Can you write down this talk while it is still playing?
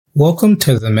Welcome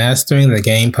to the Mastering the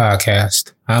Game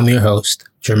podcast. I'm your host,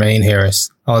 Jermaine Harris.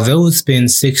 Although it's been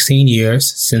 16 years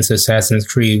since Assassin's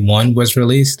Creed 1 was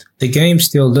released, the game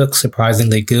still looks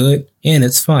surprisingly good and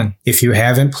it's fun. If you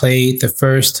haven't played the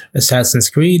first Assassin's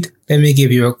Creed, let me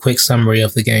give you a quick summary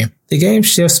of the game. The game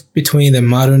shifts between the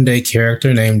modern day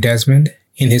character named Desmond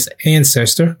and his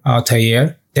ancestor,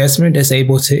 Altair. Desmond is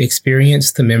able to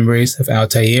experience the memories of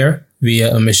Altair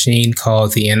via a machine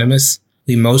called the Animus.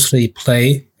 We mostly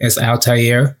play as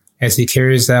Altair as he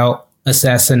carries out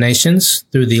assassinations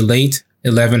through the late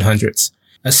 1100s.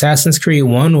 Assassin's Creed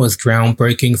 1 was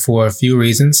groundbreaking for a few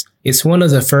reasons. It's one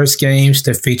of the first games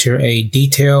to feature a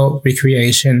detailed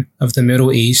recreation of the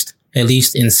Middle East, at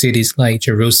least in cities like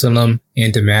Jerusalem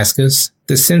and Damascus.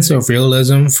 The sense of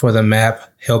realism for the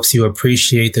map helps you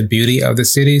appreciate the beauty of the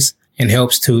cities and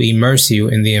helps to immerse you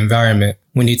in the environment.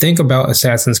 When you think about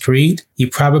Assassin's Creed, you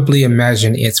probably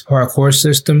imagine its parkour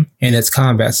system and its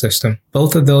combat system.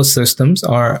 Both of those systems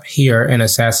are here in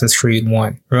Assassin's Creed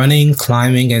 1. Running,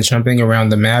 climbing, and jumping around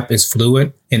the map is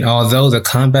fluid, and although the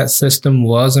combat system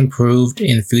was improved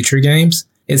in future games,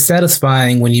 it's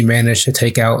satisfying when you manage to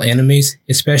take out enemies,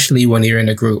 especially when you're in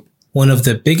a group. One of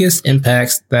the biggest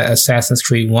impacts that Assassin's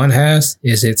Creed 1 has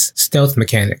is its stealth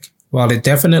mechanic. While it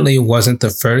definitely wasn't the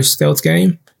first stealth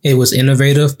game, it was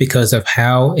innovative because of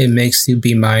how it makes you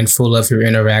be mindful of your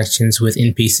interactions with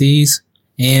NPCs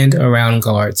and around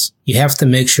guards. You have to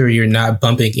make sure you're not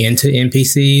bumping into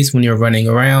NPCs when you're running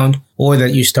around, or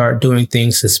that you start doing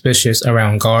things suspicious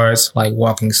around guards, like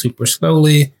walking super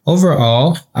slowly.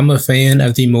 Overall, I'm a fan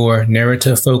of the more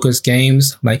narrative-focused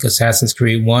games like Assassin's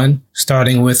Creed 1.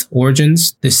 Starting with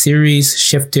Origins, the series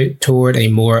shifted toward a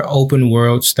more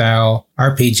open-world style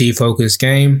RPG-focused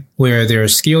game where there are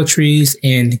skill trees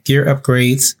and gear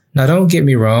upgrades. Now, don't get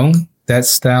me wrong, that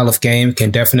style of game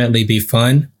can definitely be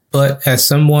fun. But as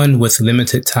someone with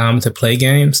limited time to play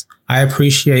games, I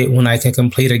appreciate when I can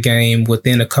complete a game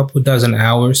within a couple dozen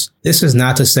hours. This is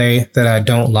not to say that I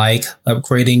don't like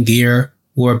upgrading gear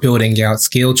or building out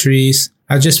skill trees.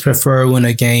 I just prefer when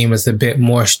a game is a bit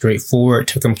more straightforward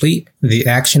to complete. The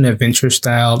action-adventure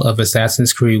style of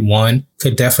Assassin's Creed 1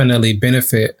 could definitely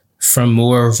benefit from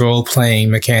more role-playing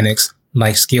mechanics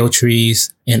like skill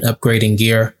trees and upgrading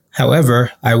gear.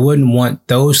 However, I wouldn't want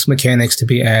those mechanics to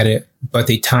be added, but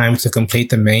the time to complete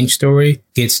the main story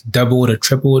gets doubled or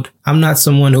tripled. I'm not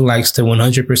someone who likes to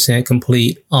 100%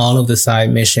 complete all of the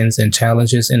side missions and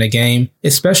challenges in a game,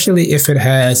 especially if it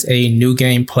has a new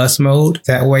game plus mode.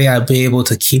 That way I'll be able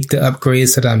to keep the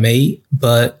upgrades that I made,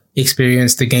 but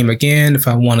experience the game again if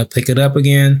I want to pick it up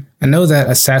again. I know that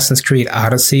Assassin's Creed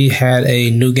Odyssey had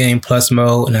a new game plus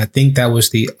mode, and I think that was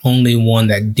the only one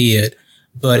that did.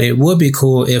 But it would be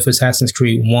cool if Assassin's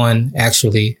Creed 1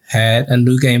 actually had a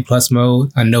new game plus mode.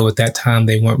 I know at that time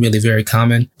they weren't really very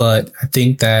common, but I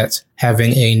think that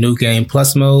having a new game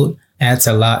plus mode adds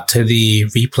a lot to the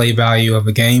replay value of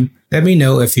a game. Let me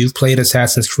know if you've played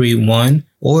Assassin's Creed 1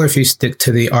 or if you stick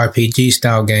to the RPG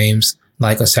style games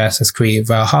like Assassin's Creed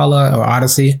Valhalla or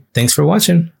Odyssey. Thanks for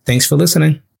watching. Thanks for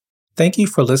listening. Thank you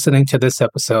for listening to this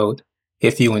episode.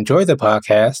 If you enjoy the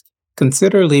podcast,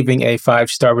 consider leaving a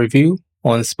 5-star review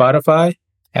on Spotify,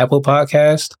 Apple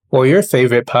Podcast, or your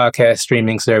favorite podcast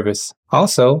streaming service.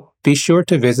 Also, be sure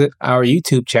to visit our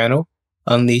YouTube channel,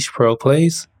 Unleash Pro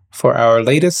Plays, for our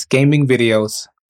latest gaming videos.